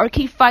this or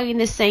keep fighting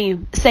the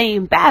same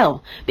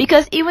battle.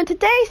 Because even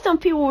today, some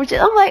people were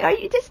just, I'm like,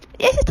 this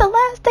is the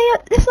last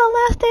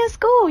day of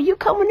school. You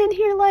coming in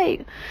here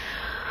like,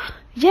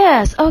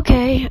 Yes,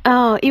 okay.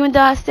 Even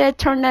though I said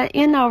turn that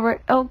in over,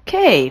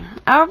 okay.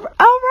 All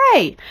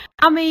right.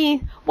 I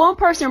mean, one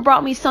person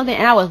brought me something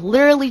and I was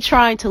literally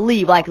trying to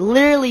leave, like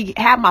literally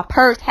have my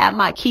purse, have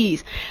my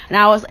keys. And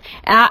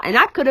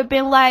I could have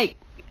been like,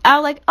 I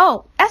was like,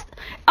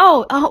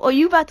 are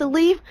you about to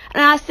leave?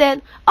 And I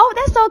said, oh,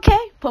 that's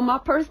okay. Put my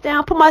purse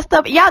down, put my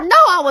stuff. Y'all know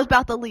I was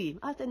about to leave.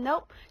 I said,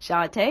 nope.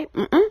 Shantae,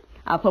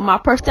 I put my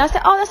purse down. I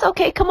said, oh, that's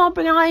okay. Come on,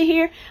 bring it on in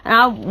here. And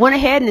I went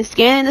ahead and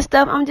scanned the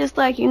stuff. I'm just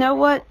like, you know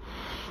what?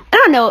 I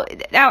don't know.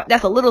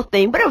 That's a little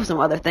thing, but there were some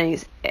other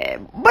things.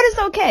 But it's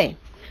okay.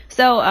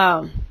 So,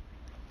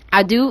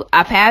 I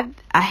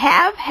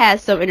have had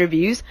some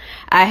interviews.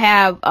 I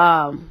have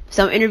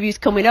some interviews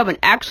coming up, and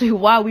actually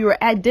while we were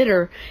at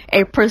dinner,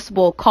 a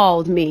principal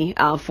called me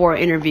for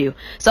an interview.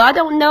 So I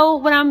don't know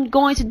what I'm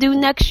going to do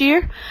next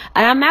year,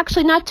 and I'm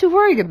actually not too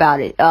worried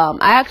about it. I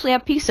actually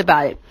have peace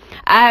about it.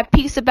 I have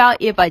peace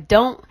about if I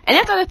don't, and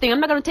that's the other thing, I'm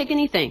not going to take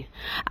anything.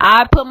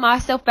 I put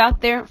myself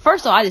out there.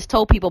 First of all, I just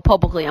told people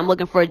publicly I'm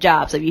looking for a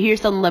job. So if you hear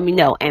something, let me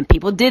know. And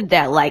people did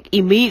that like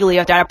immediately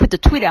after I put the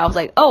tweet out. I was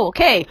like, oh,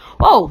 okay.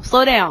 Whoa,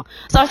 slow down.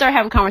 So I started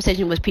having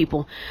conversations with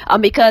people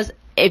because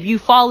if you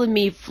followed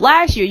me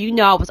last year, you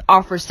know I was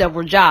offered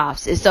several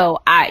jobs. And so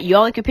you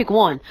only can pick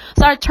one.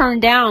 So I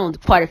turned down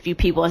quite a few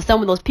people. And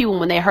some of those people,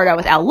 when they heard I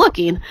was out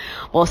looking,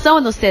 well, some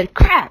of them said,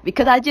 crap,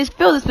 because I just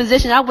filled this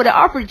position, I would have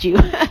offered you.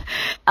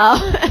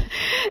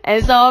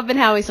 And so I've been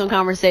having some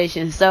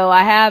conversations. So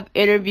I have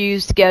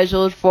interviews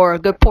scheduled for a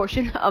good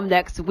portion of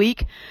next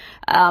week.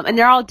 And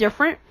they're all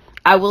different.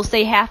 I will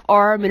say half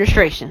are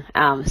administration.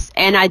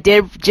 And I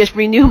did just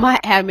renew my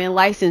admin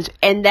license,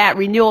 and that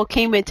renewal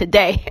came in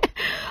today.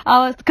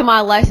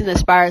 My license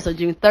expires on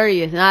June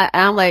 30th, and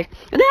I'm like,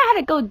 and then I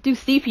had to go do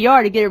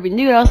CPR to get it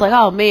renewed. I was like,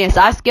 oh man,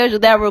 so I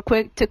scheduled that real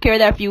quick, took care of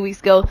that a few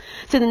weeks ago,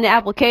 sent in the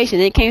application,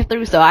 and it came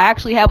through. So I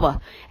actually have a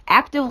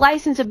active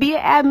license to be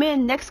an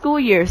admin next school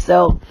year.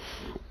 So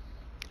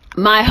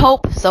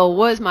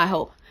what is my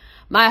hope?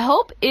 My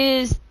hope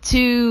is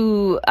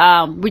to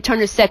return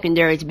to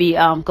secondary, to be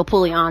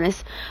completely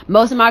honest.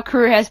 Most of my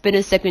career has been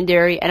in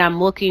secondary, and I'm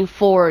looking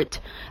forward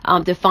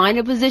to find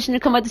a position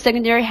to come out to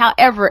secondary.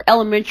 However,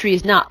 elementary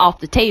is not off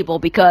the table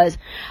because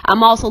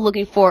I'm also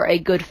looking for a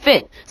good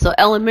fit. So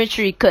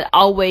elementary could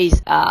always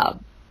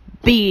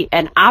be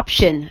an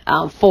option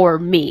for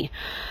me.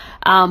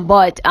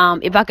 But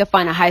if I could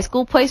find a high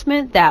school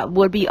placement, that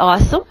would be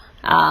awesome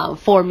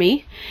for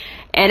me.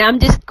 And I'm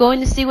just going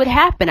to see what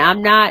happens.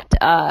 I'm not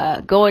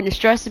going to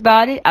stress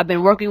about it. I've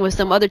been working with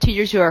some other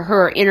teachers who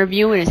are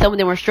interviewing, and some of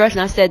them were stressed.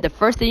 And I said the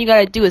first thing you got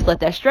to do is let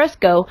that stress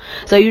go,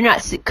 so you're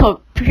not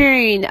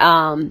comparing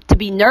to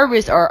be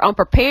nervous or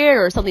unprepared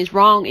or something's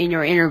wrong in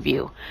your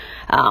interview.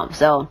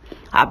 So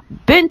I've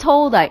been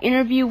told I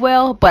interview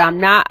well, but I'm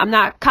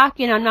not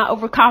cocky and I'm not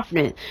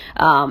overconfident.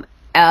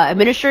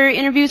 Administrative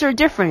interviews are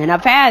different, and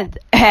I've had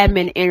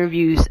admin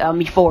interviews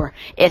before.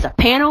 It's a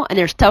panel, and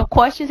there's tough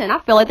questions, and I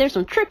feel like there's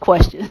some trick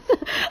questions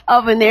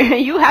up in there,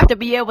 and you have to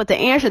be able to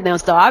answer them.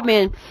 So I've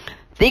been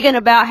thinking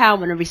about how I'm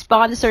going to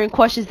respond to certain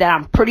questions that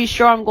I'm pretty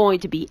sure I'm going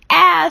to be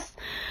asked,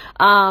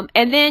 and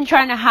then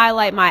trying to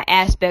highlight my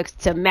aspects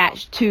to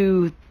match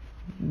to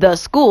the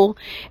school,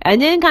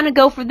 and then kind of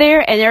go from there.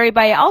 And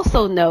everybody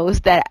also knows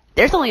that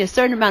there's only a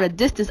certain amount of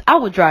distance I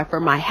would drive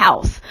from my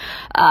house.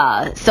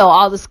 So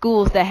all the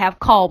schools that have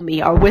called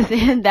me are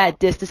within that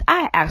distance.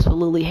 I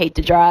absolutely hate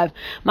to drive.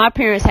 My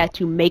parents had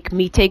to make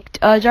me take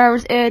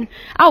driver's ed.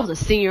 I was a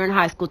senior in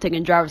high school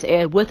taking driver's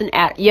ed with an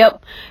ad.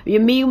 Yep.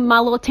 Me and my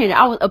little teenager,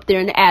 I was up there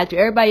in the ad.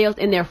 Everybody else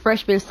in their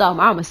freshman and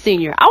sophomore, I'm a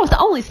senior. I was the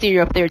only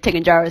senior up there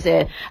taking driver's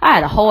ed. I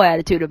had a whole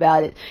attitude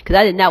about it because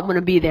I did not want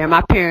to be there.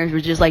 My parents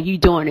were just like, you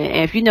doing it.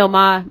 And if you know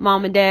my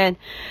mom and dad,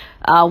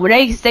 when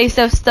they say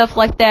stuff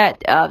like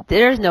that,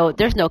 there's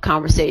no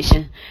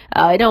conversation.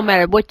 It don't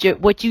matter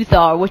what you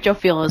thought or what your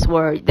feelings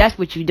were. That's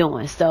what you're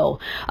doing. So,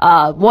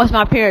 once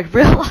my parents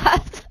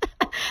realized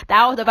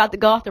that I was about to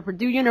go off to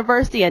Purdue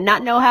University and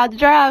not know how to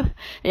drive,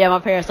 yeah, my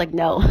parents like,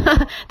 no,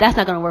 that's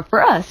not going to work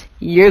for us.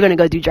 You're going to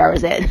go do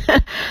driver's ed.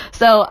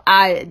 So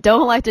I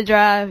don't like to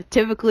drive.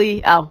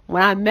 Typically,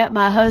 when I met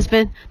my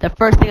husband, the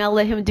first thing I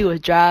let him do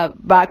was drive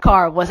my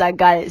car once I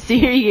got it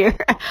senior year.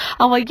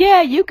 I'm like,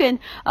 yeah, you can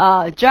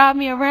drive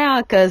me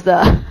around because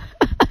I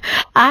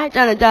ain't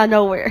trying to drive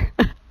nowhere.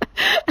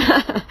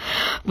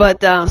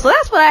 But so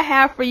that's what I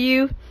have for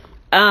you.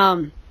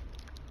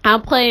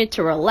 I'm planning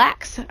to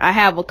relax. I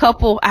have a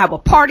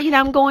party that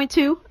I'm going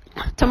to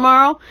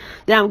tomorrow.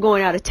 Then I'm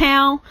going out of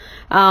town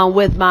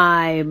with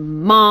my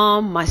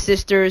mom, my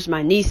sisters,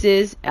 my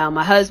nieces,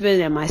 my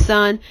husband, and my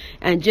son,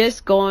 and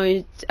just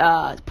going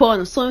to put on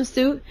a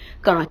swimsuit,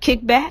 gonna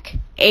kick back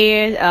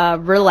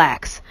and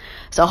relax.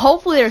 So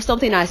hopefully there's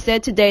something I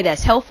said today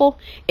that's helpful.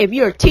 If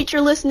you're a teacher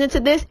listening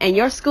to this and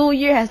your school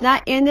year has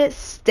not ended,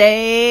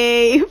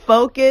 stay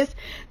focused.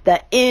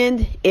 The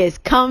end is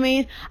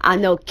coming. I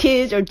know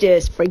kids are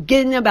just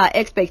forgetting about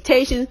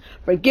expectations,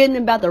 forgetting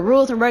about the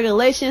rules and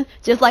regulations,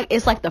 just like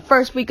it's like the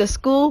first week of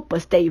school,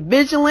 but stay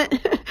vigilant.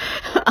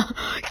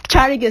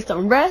 Try to get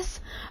some rest.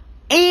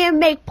 and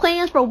make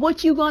plans for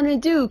what you're going to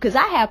do. Because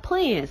I have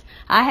plans.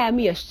 I had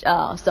me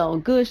some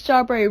good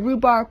strawberry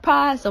rhubarb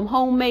pie, some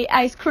homemade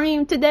ice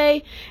cream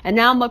today. And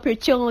now I'm up here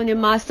chilling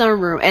in my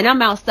sunroom. And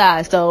I'm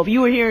outside. So if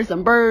you were hearing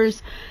some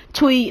birds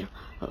tweet,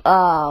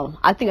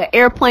 I think an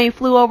airplane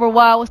flew over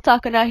while I was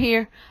talking out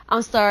here.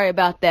 I'm sorry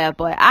about that,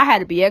 but I had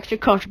to be extra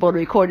comfortable to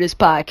record this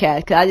podcast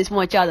because I just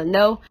want y'all to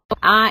know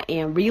I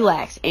am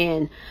relaxed.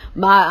 And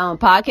my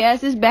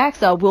podcast is back,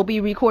 so we'll be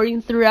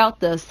recording throughout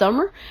the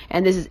summer.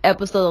 And this is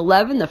episode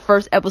 11, the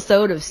first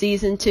episode of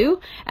season 2.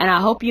 And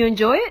I hope you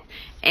enjoy it.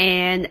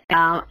 And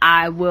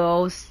I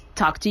will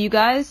talk to you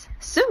guys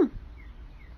soon.